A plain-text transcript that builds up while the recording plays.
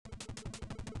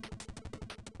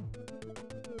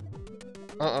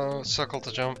Uh-oh, circle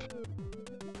to jump.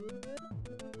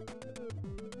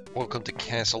 Welcome to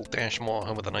Castle Dashmore,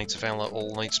 home of the Knights of Valor.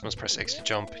 All knights must press X to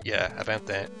jump. Yeah, about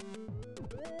that.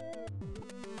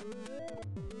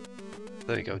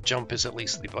 There you go, jump is at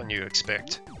least the button you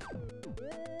expect.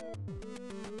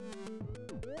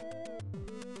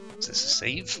 Is this a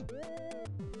save?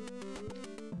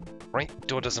 Right,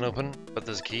 door doesn't open, but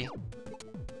there's a key.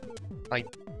 I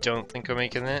don't think we're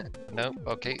making that. No,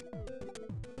 okay.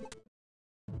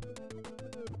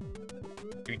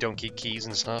 We don't keep keys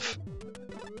and stuff.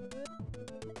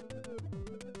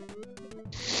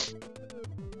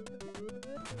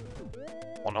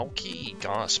 One old key,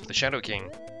 gasp, the Shadow King.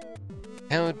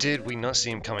 How did we not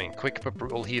see him coming? Quick but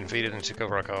brutal, he invaded and took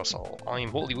over our castle. I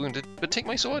am mortally wounded, but take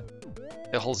my sword.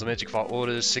 It holds the magic of our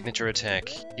orders, signature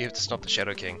attack. You have to stop the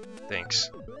Shadow King.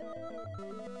 Thanks.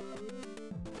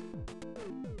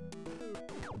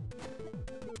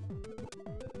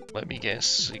 Let me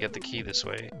guess, we get the key this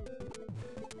way.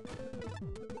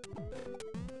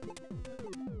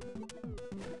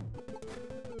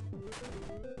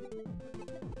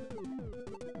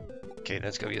 Okay,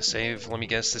 that's gotta be a save. Let me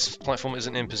guess, this platform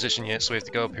isn't in position yet, so we have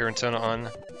to go up here and turn it on.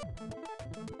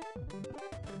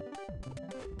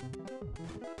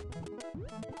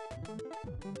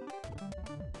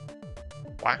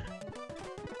 What?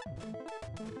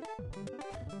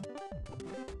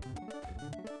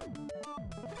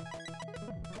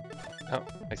 Oh,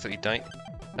 I thought you'd die.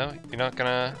 No, you're not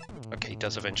gonna... Okay, he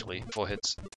does eventually. 4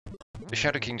 hits. The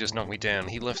Shadow King just knocked me down.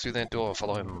 He left through that door.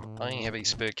 Follow him. I have a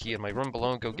spare key in my room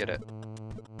below. Go get it.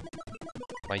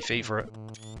 My favorite.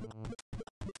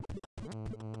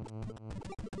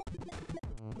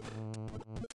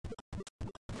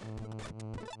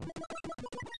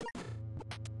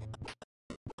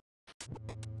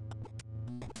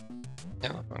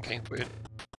 Oh, okay, weird.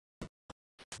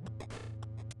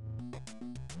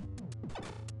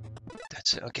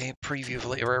 That's it. Okay, preview of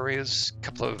later areas.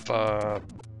 Couple of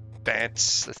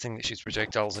bats. The thing that shoots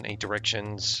projectiles in 8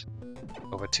 directions.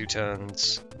 Over 2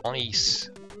 turns. Ice.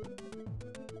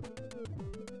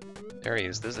 There he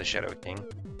is. There's the Shadow King.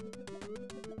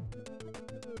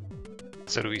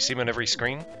 So do we see him on every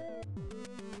screen?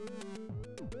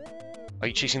 Are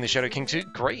you chasing the Shadow King too?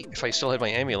 Great! If I still had my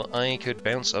amulet, I could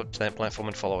bounce up to that platform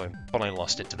and follow him. But I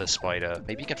lost it to the spider.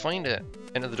 Maybe you can find it.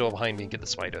 Enter the door behind me and get the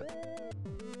spider.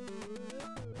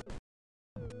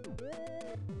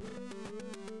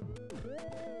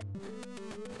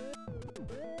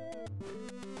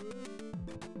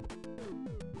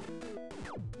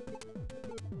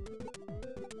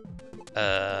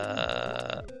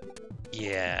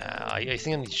 Yeah, I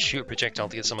think I need to shoot a projectile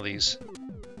to get some of these.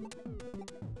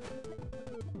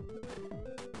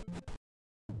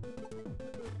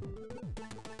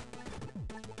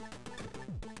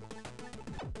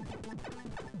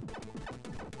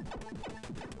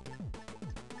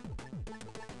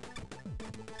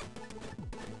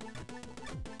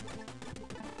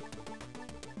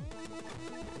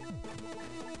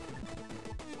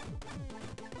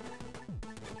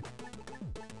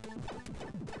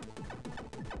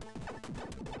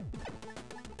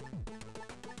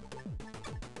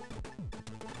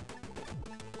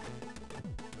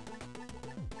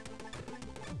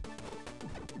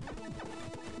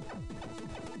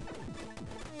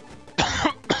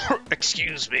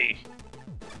 Excuse me.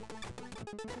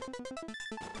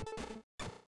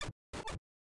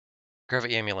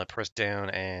 Gravity amulet, press down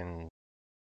and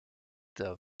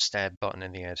the stab button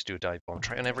in the air to do a dive bomb.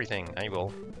 Try on everything. I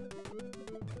will.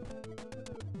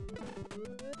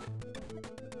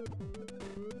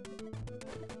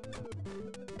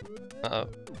 Uh-oh.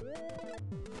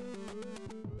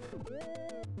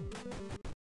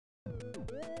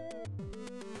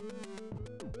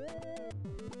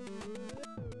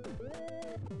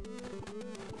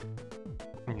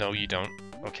 No, you don't.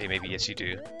 Okay, maybe yes you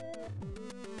do.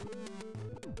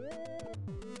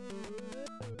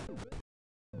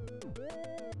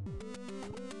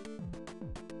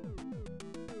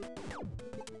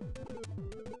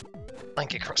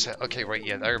 Link across it. Okay, right,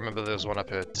 yeah, I remember there was one up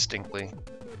here distinctly.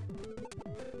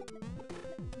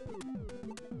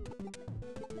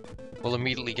 We'll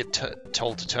immediately get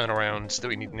told to turn around, that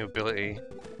we need a new ability.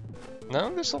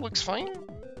 No, this all looks fine.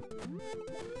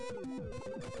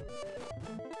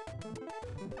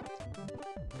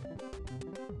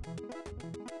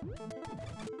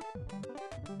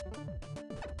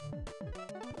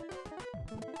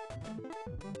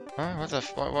 Huh? What the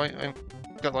f- why I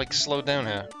got like slowed down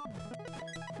here?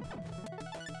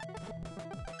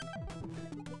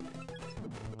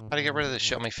 How do I get rid of this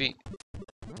shit on my feet?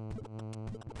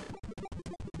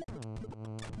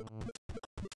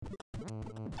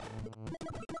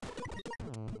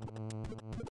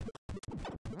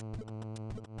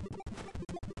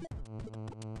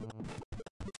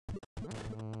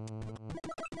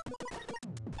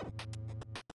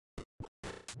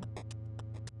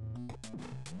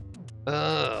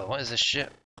 Ugh, what is this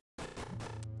shit?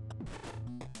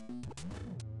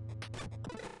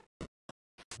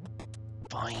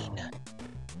 Fine.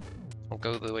 We'll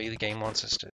go the way the game wants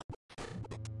us to.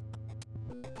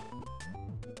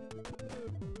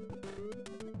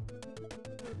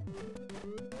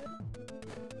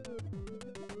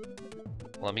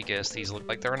 Let me guess, these look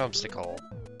like they're an obstacle.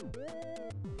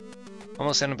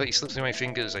 Almost ended, but he slipped through my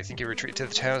fingers. I think he retreated to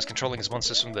the towers, controlling his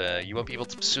monsters from there. You won't be able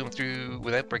to pursue him through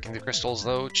without breaking the crystals,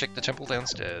 though. Check the temple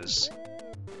downstairs.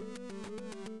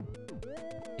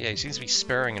 Yeah, he seems to be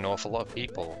sparing an awful lot of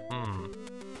people.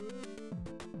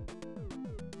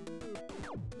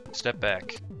 Step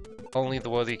back. Only the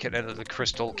worthy can enter the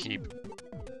crystal keep.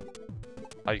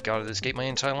 I guarded this gate my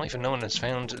entire life, and no one has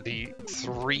found the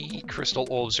 3 crystal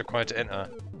orbs required to enter.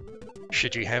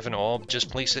 Should you have an orb, just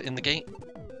place it in the gate.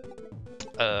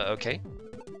 Okay.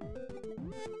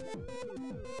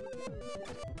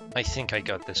 I think I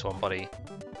got this one, buddy.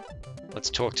 Let's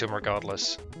talk to him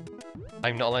regardless.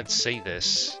 I'm not allowed to say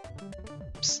this,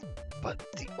 but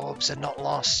the orbs are not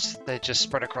lost. They're just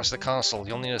spread across the castle.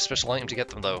 You'll need a special item to get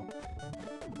them, though.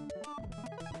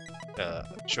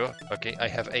 Sure. Okay, I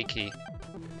have a key.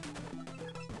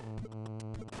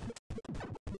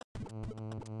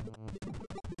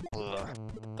 Ugh.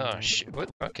 Oh, shit.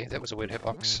 What? Okay, that was a weird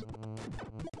hitbox.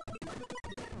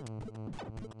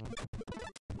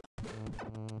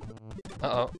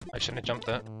 Uh-oh, I shouldn't have jumped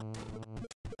there.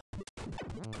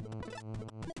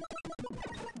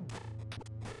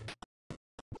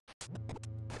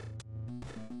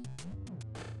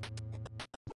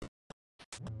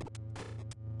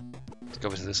 Let's go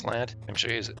over to this lad. I'm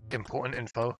sure he has important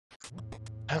info.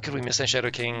 How could we miss that Shadow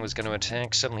King was going to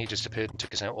attack? Suddenly he just appeared and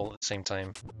took us out all at the same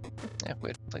time. Yeah,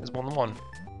 weird. I think there's more than one.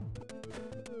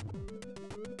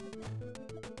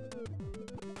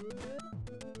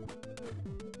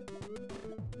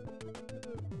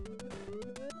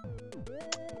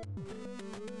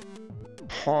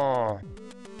 Huh.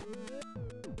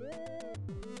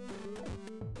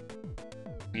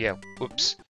 Yeah,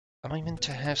 whoops. Am I meant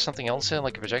to have something else here,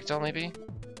 like a projectile maybe?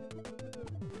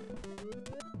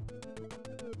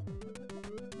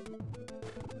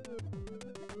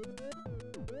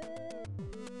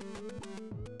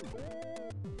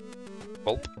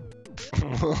 Gulp.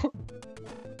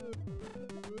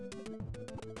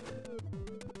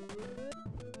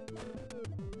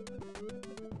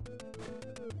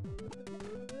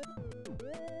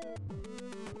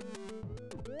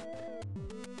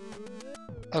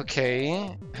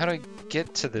 Okay, how do I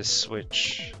get to this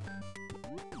switch?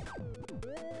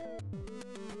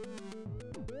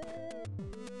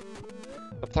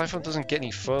 The platform doesn't get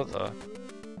any further.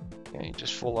 Yeah, you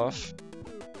just fall off.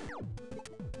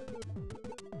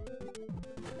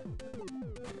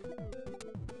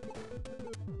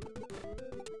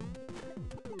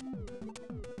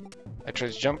 I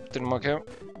tried to jump, didn't work out.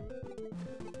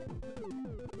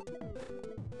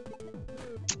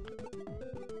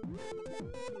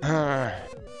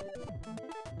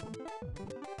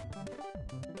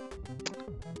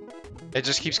 It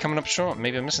just keeps coming up short.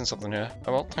 Maybe I'm missing something here.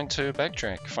 Oh well, time to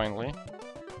backtrack, finally.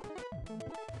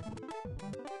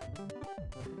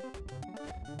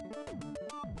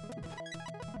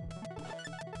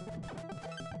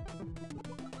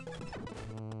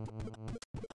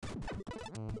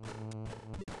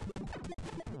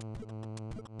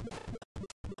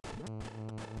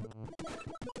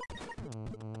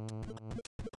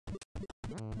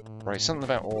 Right, something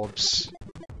about orbs.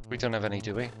 We don't have any,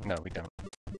 do we? No, we don't.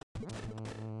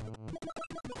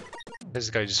 This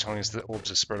guy just telling us that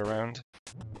orbs are spread around.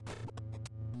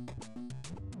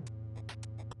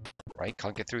 Right,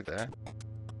 can't get through there.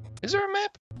 Is there a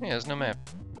map? Yeah, there's no map.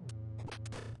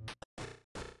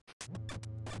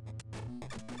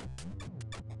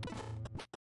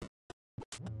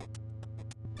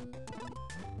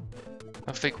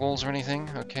 No fake walls or anything?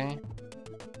 Okay.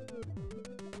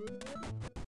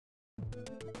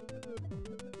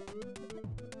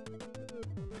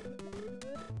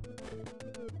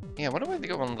 Yeah, why don't we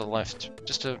go on the left,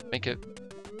 just to make it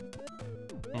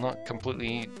not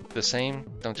completely the same?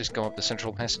 Don't just go up the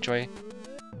central passageway.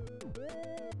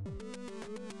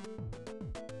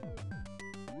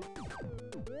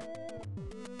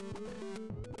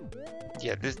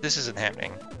 Yeah, this isn't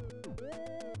happening.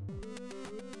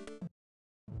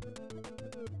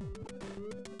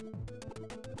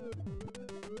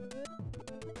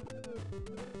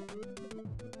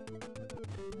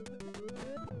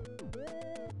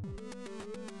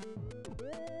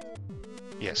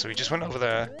 Yeah, so we just went over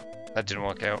there. That didn't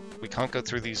work out. We can't go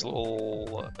through these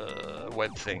little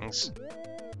web things.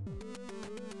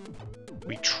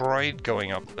 We tried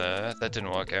going up there. That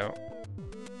didn't work out.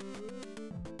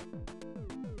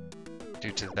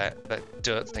 due to that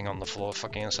dirt thing on the floor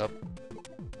fucking us up.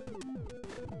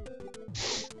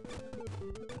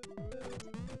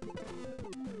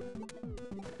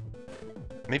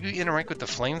 Maybe we interact with the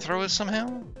flamethrowers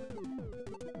somehow?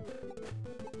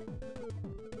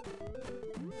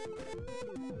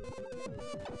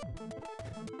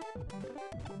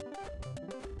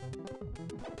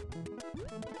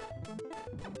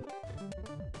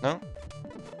 No?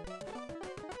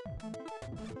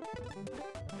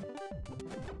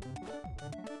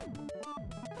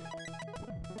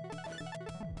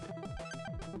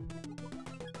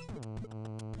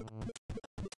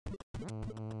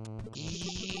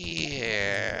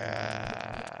 Yeah.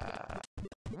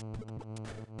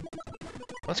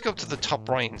 Let's go up to the top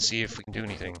right and see if we can do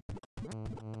anything.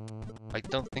 I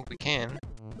don't think we can.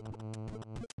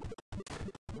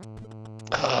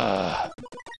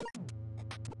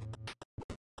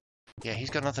 Yeah,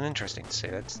 he's got nothing interesting to say.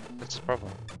 That's his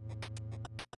problem.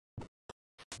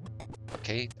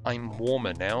 Okay, I'm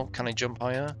warmer now. Can I jump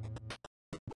higher?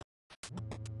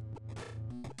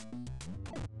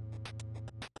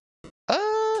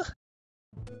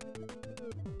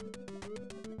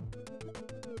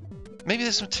 Maybe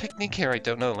there's some technique here I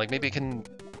don't know. Like maybe I can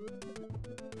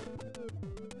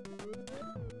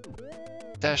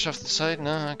dash off the side?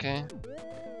 No, okay.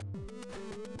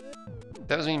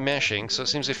 That was me mashing, so it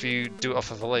seems if you do it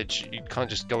off of a ledge, you can't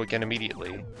just go again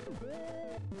immediately.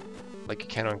 Like you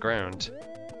can on ground.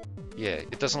 Yeah,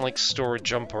 it doesn't like store a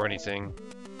jump or anything.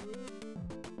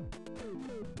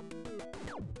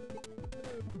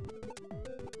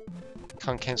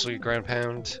 Can't cancel your ground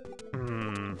pound.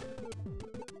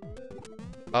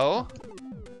 Oh?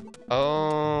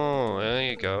 Oh, there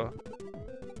you go.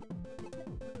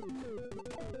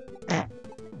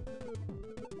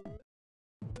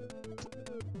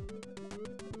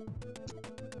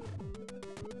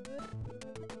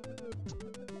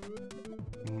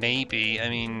 Maybe, I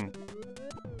mean...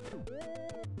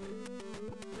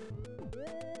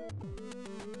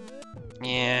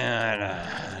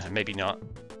 Yeah, maybe not.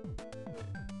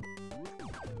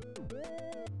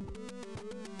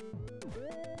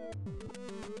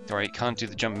 Alright, can't do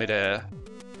the jump mid-air.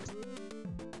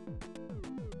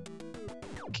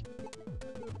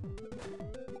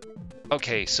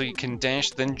 Okay, so you can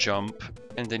dash, then jump,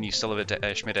 and then you still have a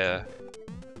dash mid-air.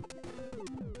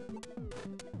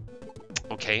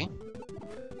 Okay.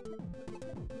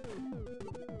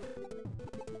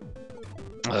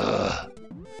 Ugh.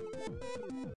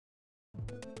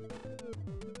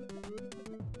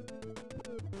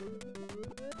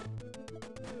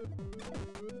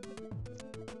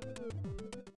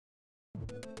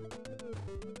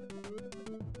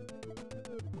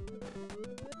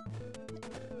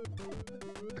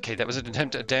 Okay, that was an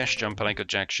attempt at a dash jump and I got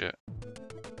jack shit.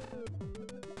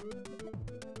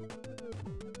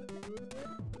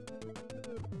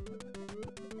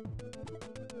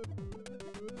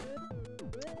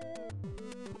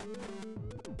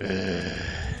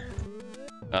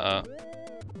 Uh-uh.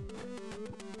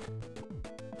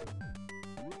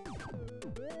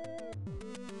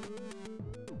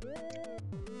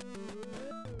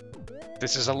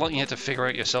 This is a lot you have to figure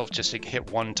out yourself just to hit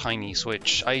one tiny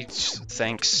switch.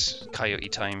 Thanks, Coyote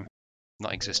Time,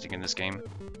 not existing in this game.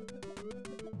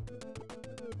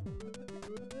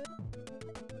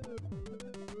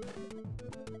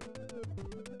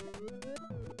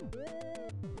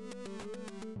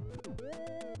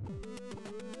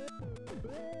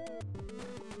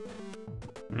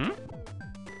 Hmm?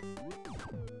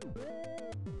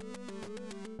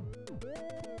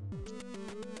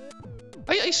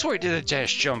 I saw it did a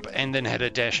dash jump and then had a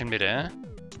dash in midair.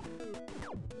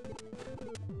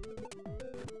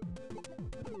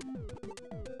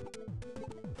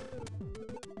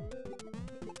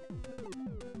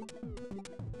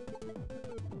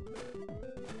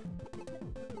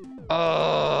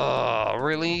 Oh,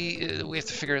 really? We have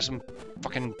to figure out some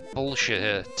fucking bullshit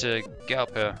here to get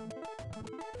up here.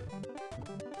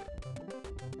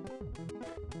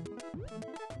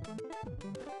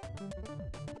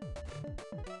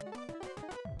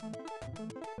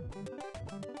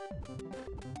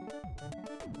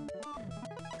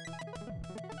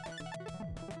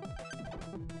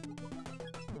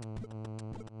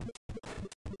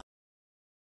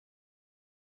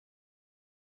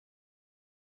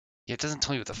 Yeah, it doesn't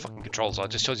tell you what the fucking controls are,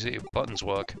 it just tells you that your buttons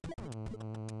work.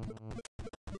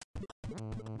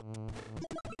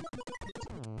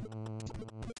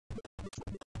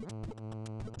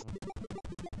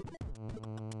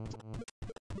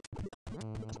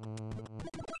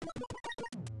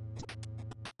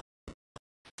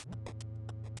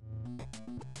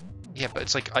 Yeah, but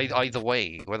it's like either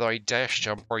way, whether I dash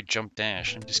jump or I jump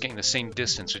dash, I'm just getting the same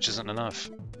distance, which isn't enough.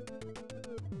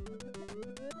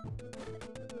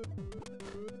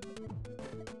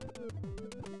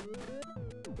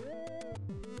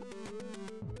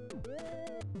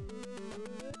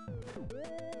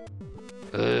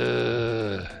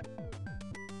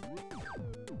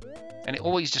 And it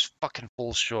always just fucking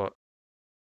falls short.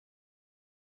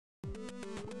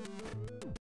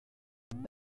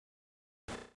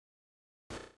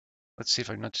 Let's see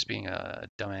if I'm not just being a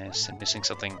dumbass and missing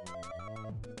something.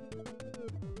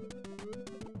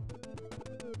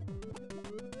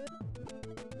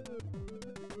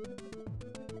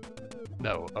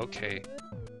 No, okay.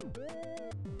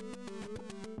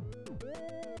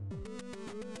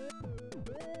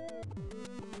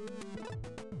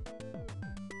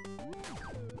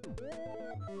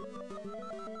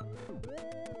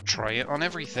 Try it on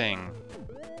everything.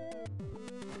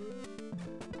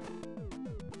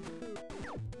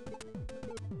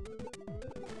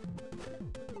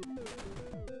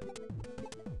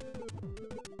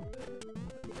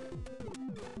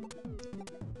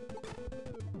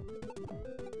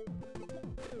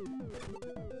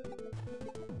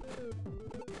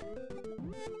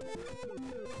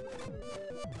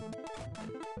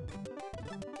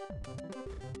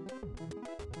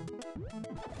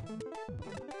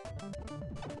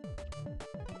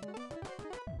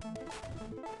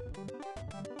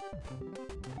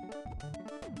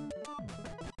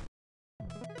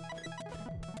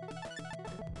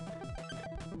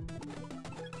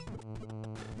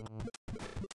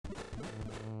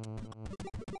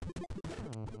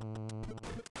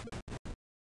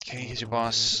 Okay, here's your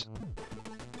boss.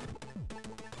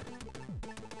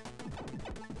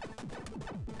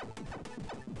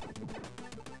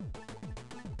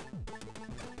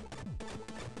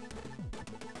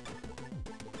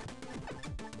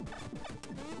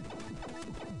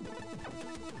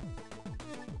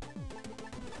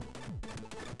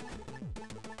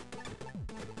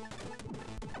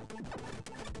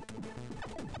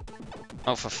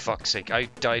 Oh, for fuck's sake, I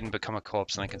died and become a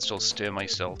corpse and I can still stir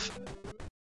myself.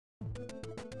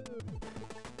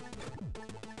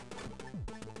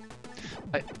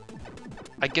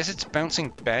 I guess it's bouncing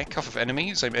back off of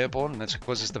enemies. I'm airborne and that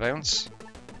causes the bounce.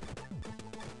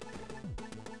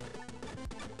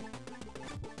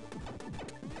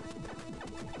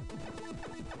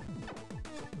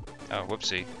 Oh,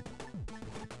 whoopsie.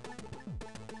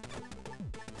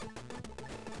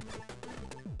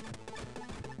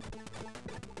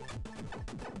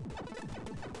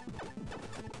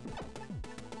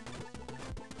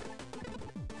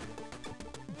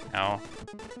 Ow.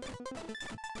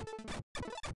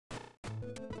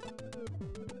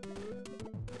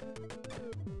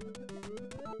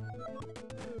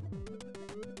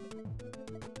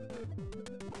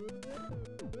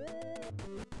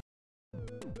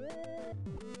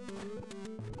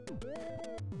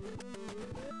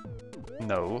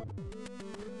 No.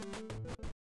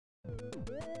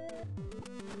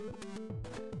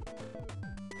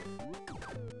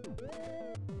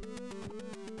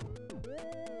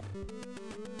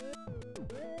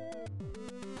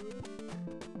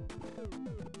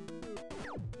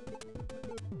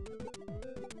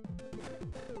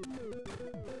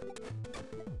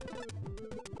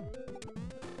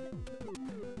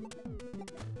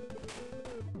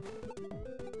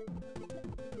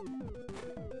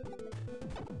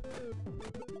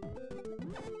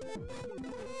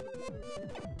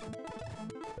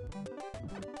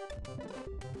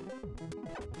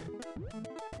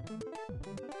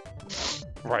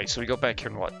 Right, so we go back here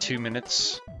in what, 2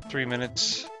 minutes? 3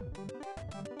 minutes?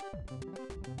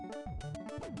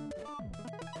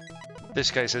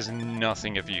 This guy says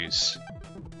nothing of use.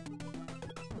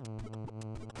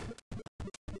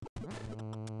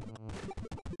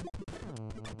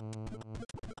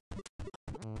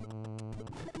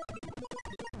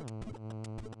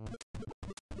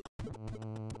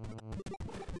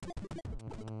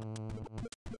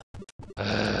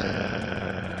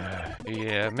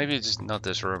 Yeah, maybe it's just not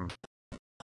this room.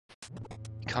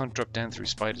 You can't drop down through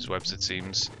spiders' webs, it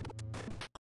seems.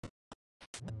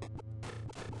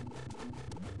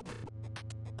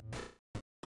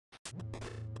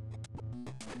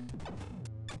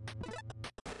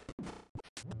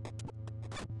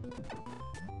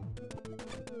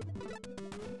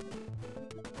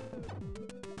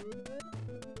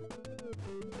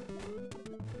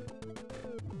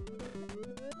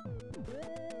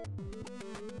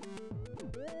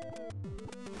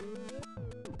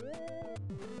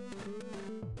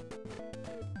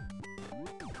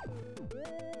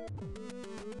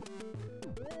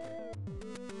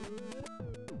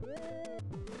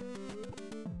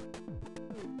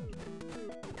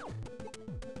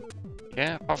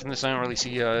 Yeah, apart from this, I don't really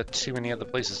see too many other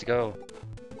places to go.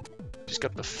 Just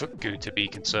got the foot goo to be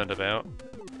concerned about.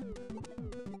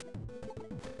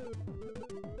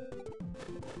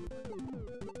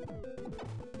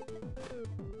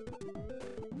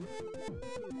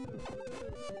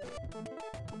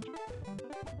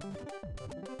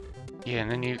 Yeah, and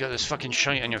then you got this fucking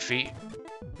shite on your feet.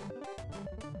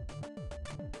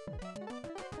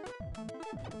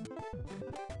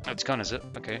 Oh, it's gone, is it?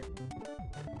 Okay.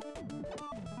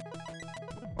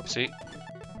 Oopsie.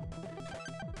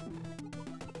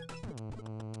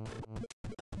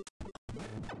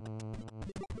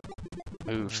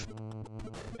 Move.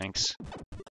 Thanks.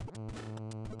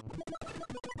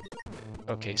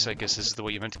 Okay, so I guess this is the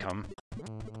way you meant to come.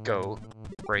 Go.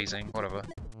 Grazing, whatever.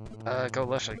 Go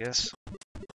left, I guess.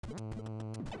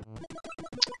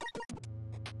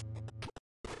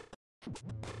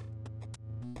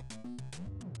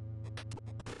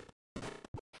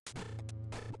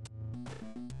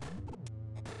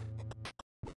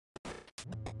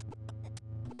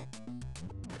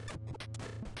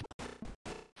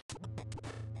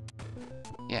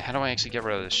 Yeah, how do I actually get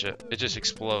rid of this shit? It just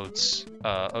explodes.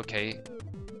 Okay.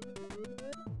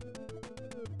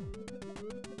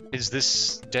 Is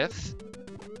this death?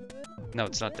 No,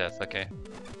 it's not death, okay.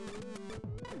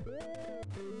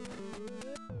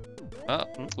 Oh,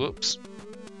 whoops.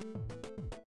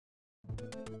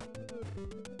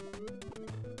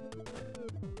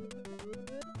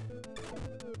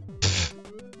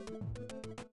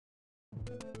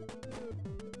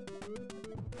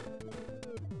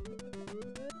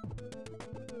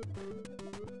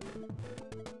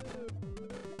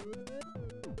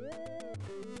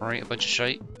 Alright, a bunch of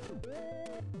shite.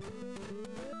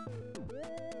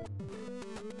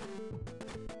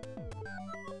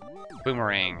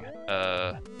 Boomerang.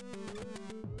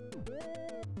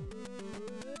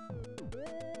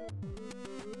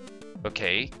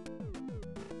 Okay.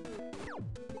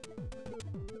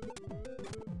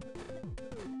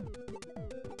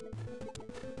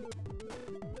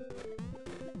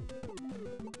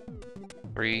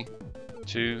 Three,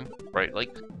 two, right,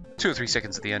 like 2 or 3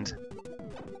 seconds at the end.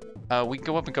 We can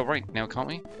go up and go right now, can't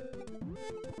we?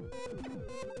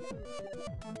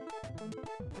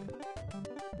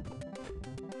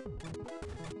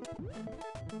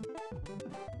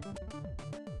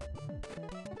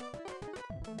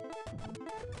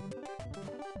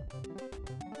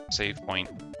 Save point.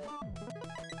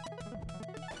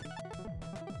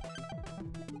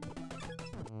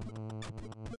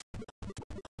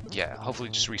 Yeah, hopefully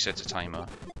it just resets a timer.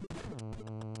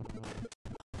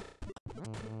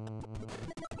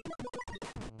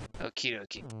 Okie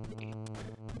dokie.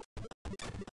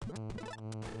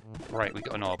 Right, we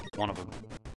got an orb, one of them.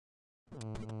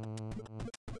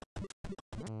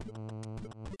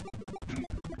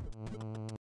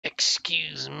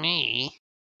 Excuse me?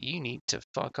 You need to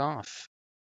fuck off,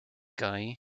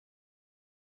 guy.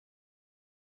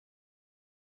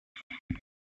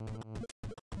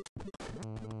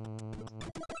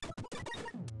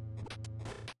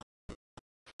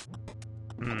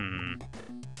 Hmm.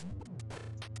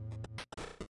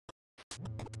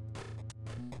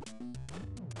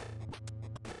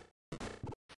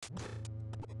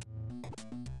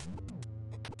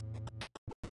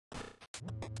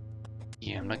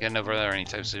 Yeah, I'm not getting over there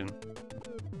anytime soon.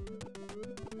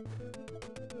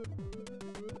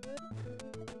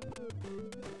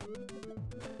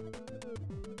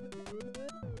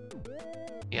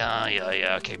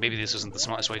 Yeah, okay, maybe this isn't the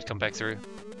smartest way to come back through.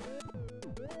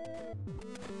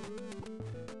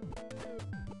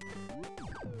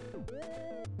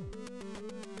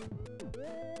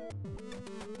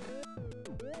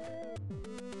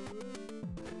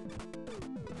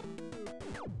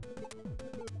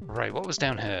 Right, what was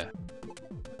down here?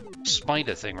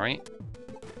 Spider thing, right?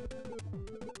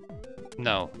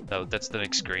 No, that's the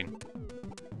next screen.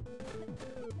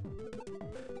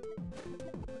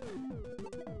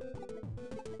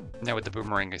 Now with the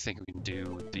boomerang, I think we can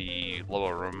do the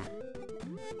lower room.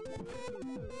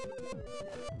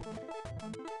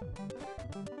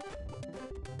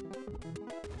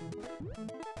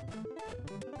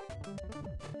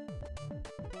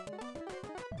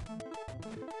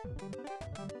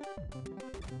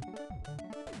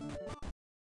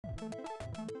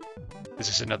 Is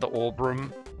this another orb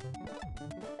room?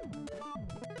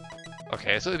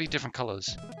 Okay, I thought it'd be different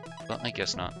colors, but I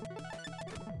guess not.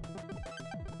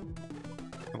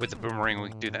 With the boomerang, we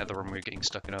can do that other room we were getting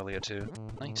stuck in earlier too.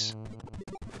 Nice.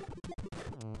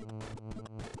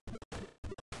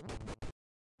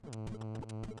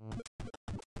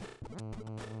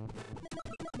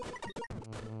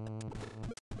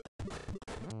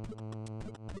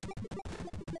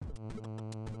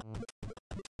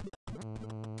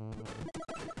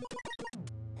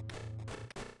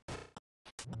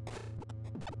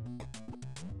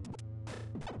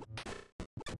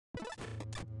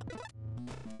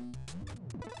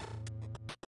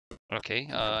 Okay,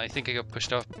 I think I got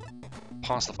pushed off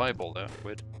past the fireball there.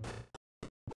 Weird.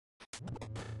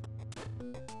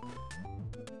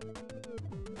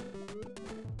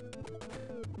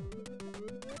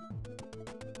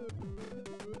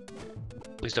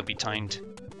 Please don't be timed.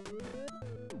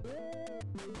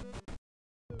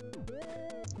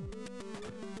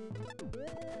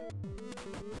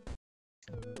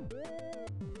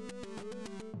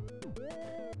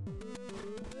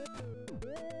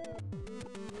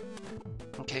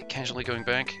 Okay, casually going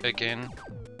back again.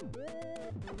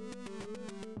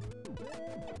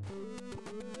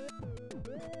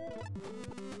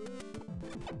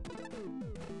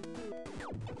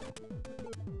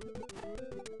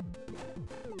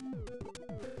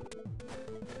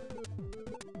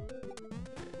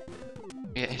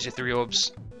 Yeah, here's your 3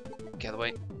 orbs. Get out of the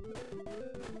way.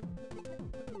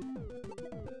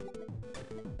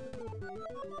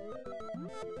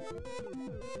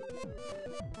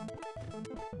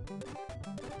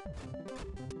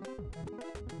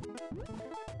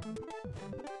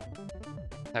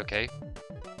 Okay.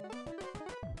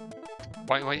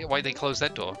 Why they close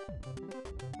that door?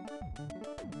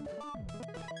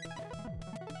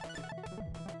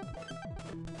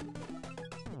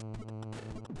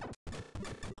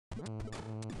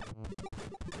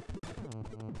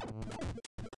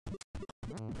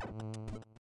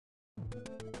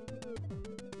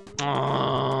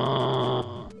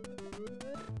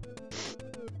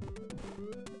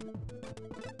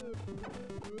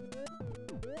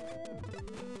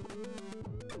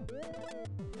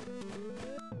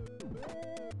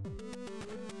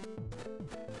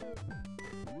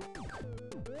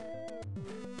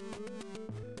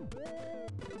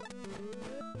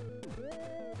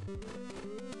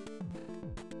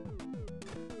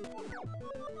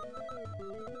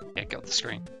 Yeah, get off the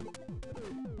screen.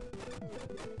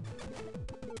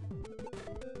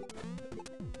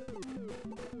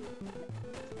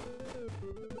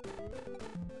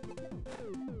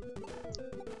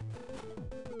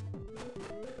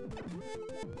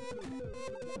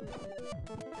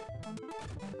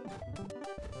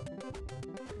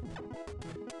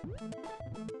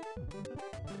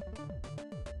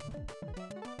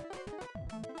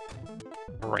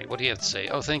 Right, what do you have to say?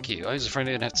 Oh, thank you. I was afraid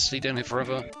I'd have to stay down here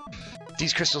forever.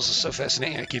 These crystals are so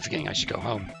fascinating, I keep forgetting I should go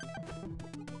home.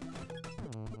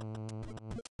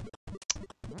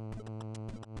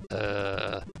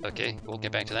 Okay, we'll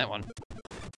get back to that one.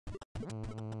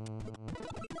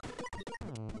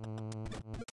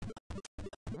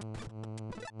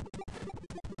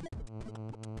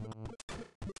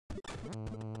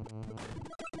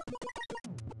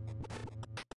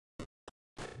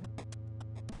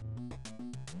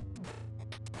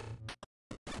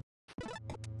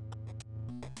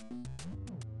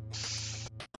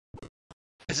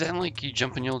 Is that like you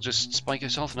jump and you'll just spike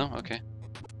yourself? No? Okay.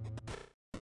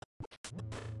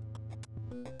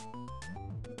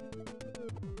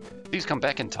 These come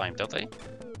back in time, don't they?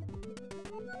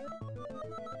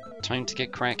 Time to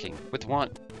get cracking. With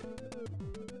what?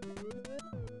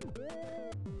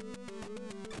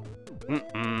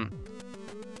 Mm-mm.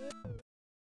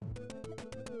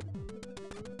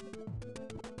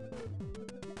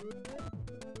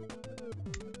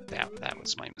 That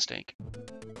was my mistake.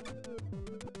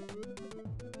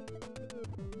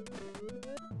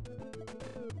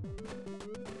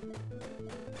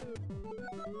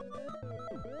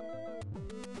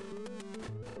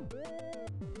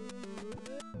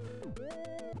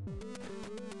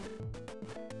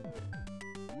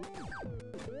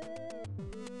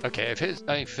 Okay, I've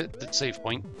hit the save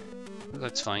point.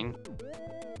 That's fine.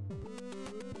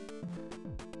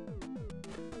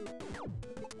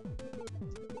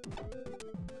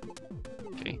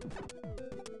 Okay.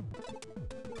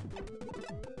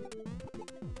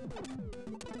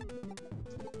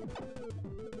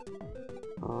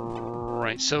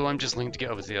 Right, so I'm just looking to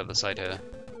get over to the other side here.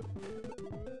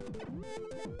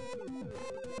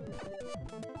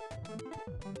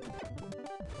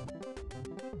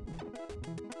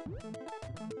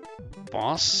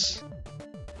 Boss?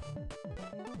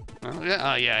 Oh,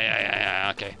 yeah,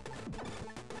 yeah, okay.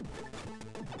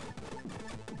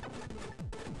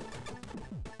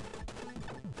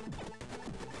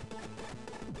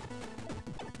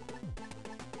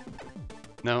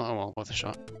 No, oh well, worth a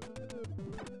shot.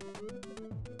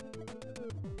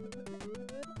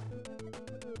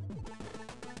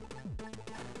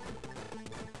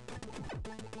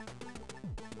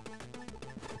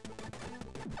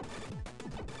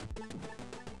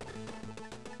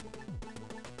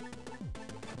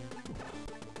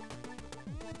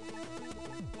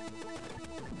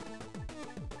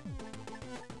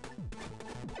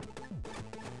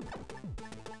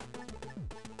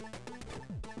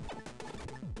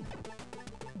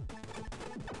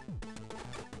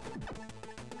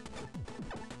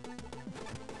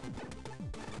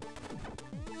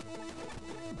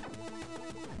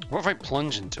 What if I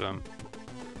plunge into him?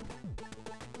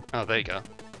 Oh, there you go.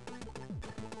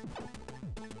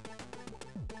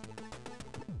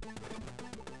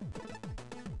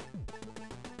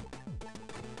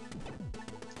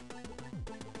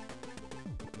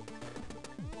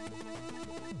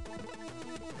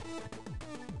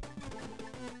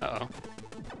 Uh-oh.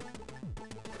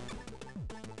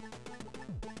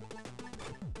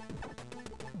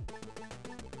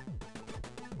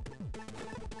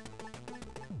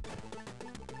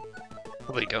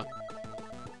 Oh, there you go.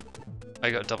 I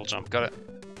got a double jump. Got it.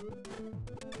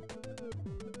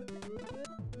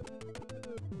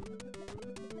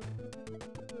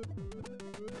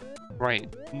 Right.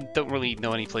 Don't really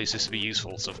know any places to be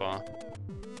useful so far.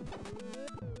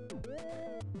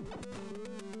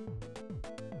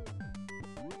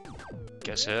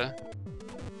 Guess here.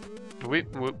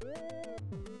 Whoop, whoop.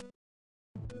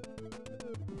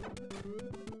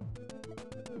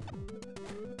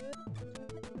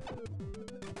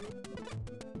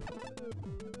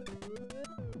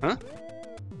 Huh?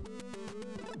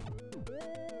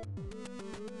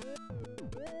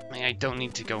 I don't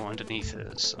need to go underneath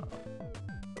it, so...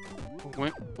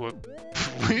 Whoop, whoop.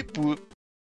 Whoop, whoop.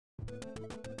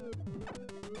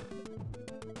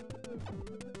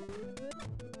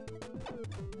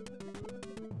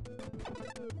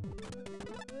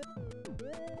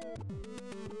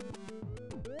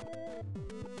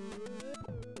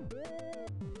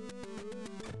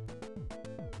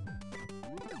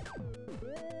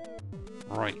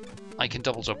 Right. I can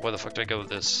double jump. Where the fuck do I go with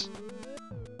this?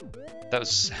 That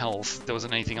was health. There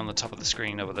wasn't anything on the top of the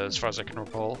screen over there as far as I can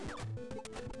recall.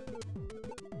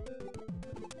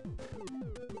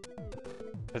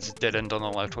 There's a dead end on the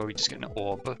left where we just get an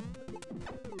orb.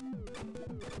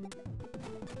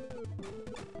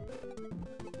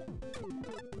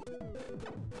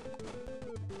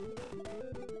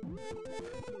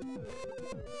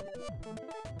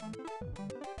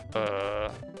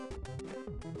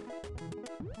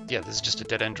 Yeah, there's just a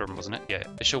dead end room, wasn't it? Yeah,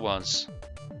 it sure was.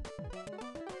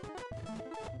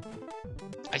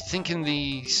 I think in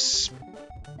the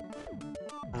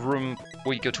room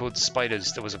where you go towards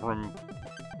spiders, there was a room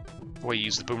where you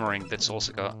use the boomerang that's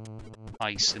also got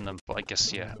ice in them, but I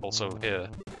guess, yeah, also here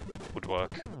would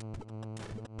work.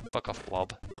 Fuck off,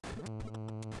 blob.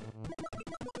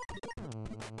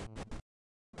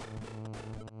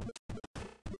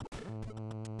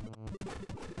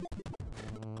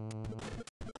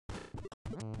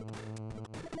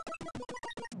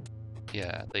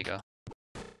 Yeah, there you go.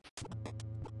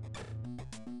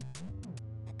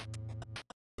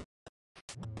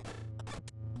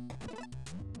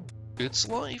 It's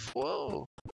life, whoa!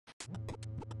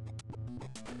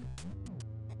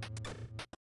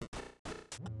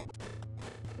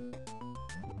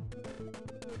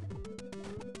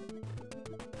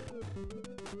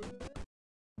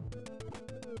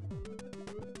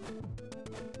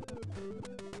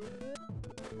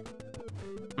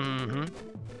 Mm-hmm.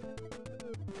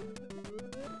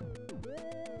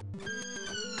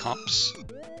 Cops.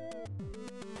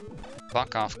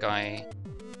 Fuck off, guy.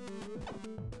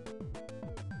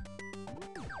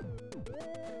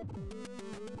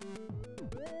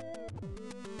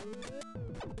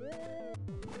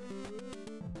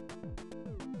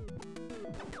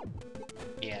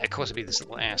 Yeah, of course it'd be this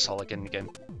little asshole again and again.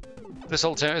 This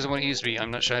whole tower isn't what it used to be.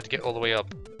 I'm not sure how to get all the way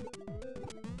up.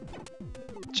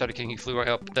 Shadow King, he flew right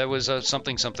up. There was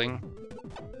something.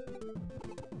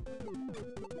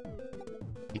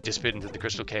 He disappeared into the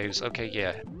crystal caves. Okay,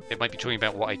 yeah. It might be talking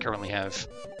about what I currently have.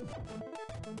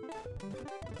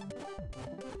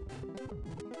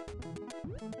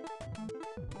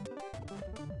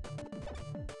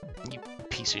 You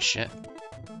piece of shit.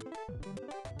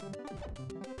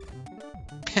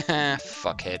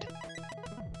 Fuckhead.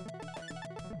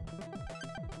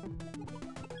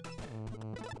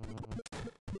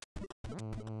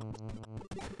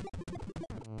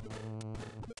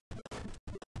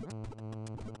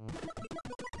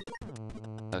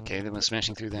 Okay, then we're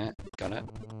smashing through that. Got it.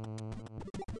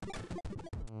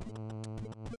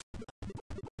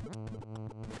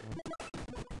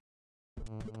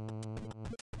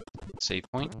 Save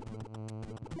point.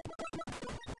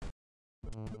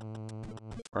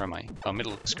 Where am I? Oh,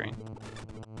 middle of the screen.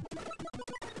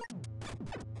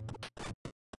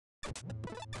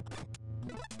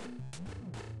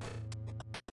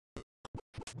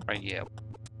 Right, yeah.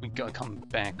 We gotta come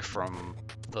back from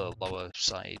the lower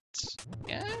side.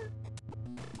 Yeah?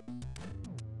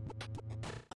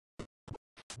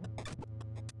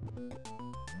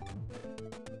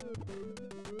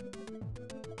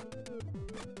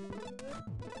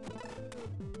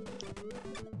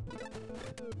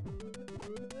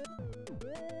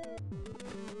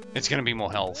 It's gonna be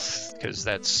more health, because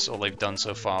that's all they've done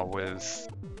so far with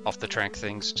off-the-track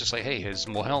things. Just like, hey, here's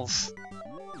more health.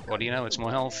 What do you know? It's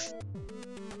more health.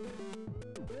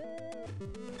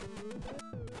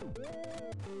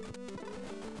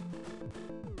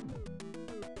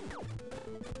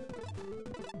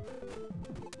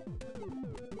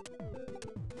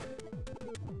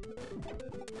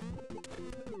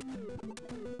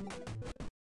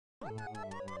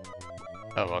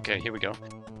 Oh, okay, here we go.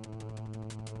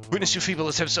 Witness your feeble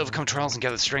attempts to overcome trials and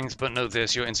gather strength, but know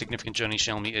this, your insignificant journey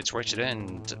shall meet its wretched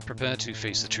end. Prepare to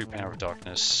face the true power of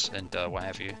darkness, and what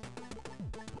have you.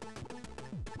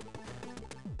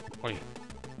 Wait.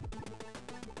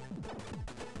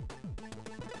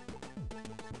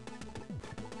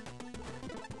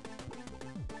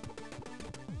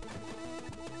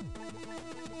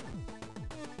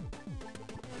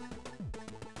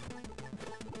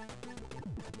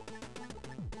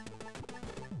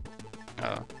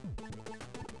 Oh.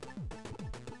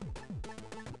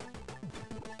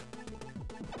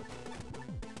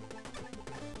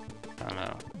 I don't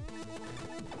know.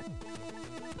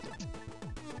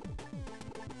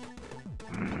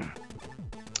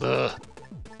 Ugh.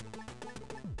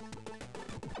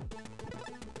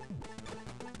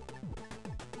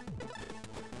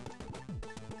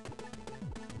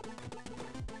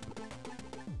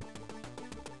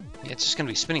 Yeah, it's just gonna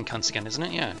be spinning cunts again, isn't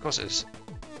it? Yeah, of course it is.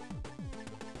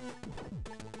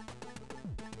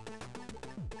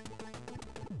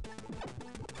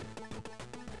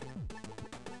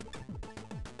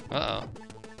 Uh-oh.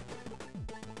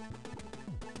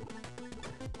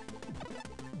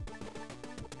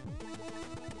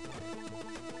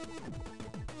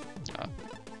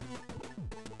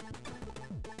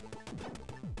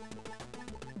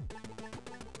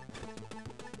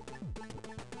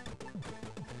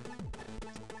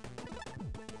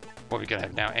 What are we gonna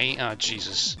have now? Ah,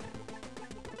 Jesus.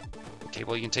 Okay,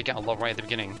 well, you can take out a lot right at the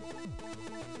beginning.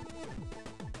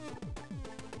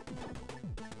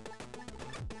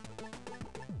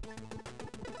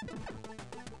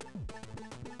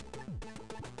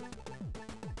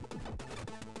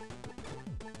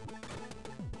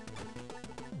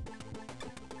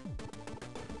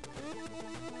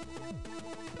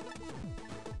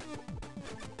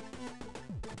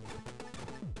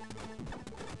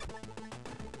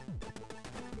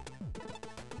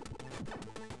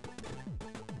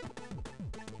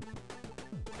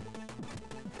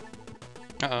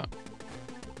 Uh-oh.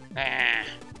 Ah.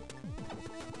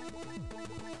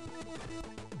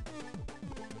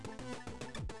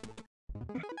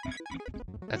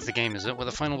 That's the game, is it? With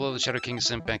the final blow, the Shadow King is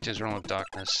sent back to his realm of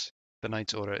darkness. The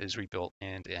Knight's Order is rebuilt,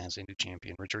 and it has a new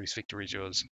champion. Rejoice, victory is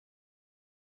yours.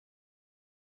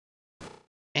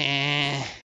 Eh.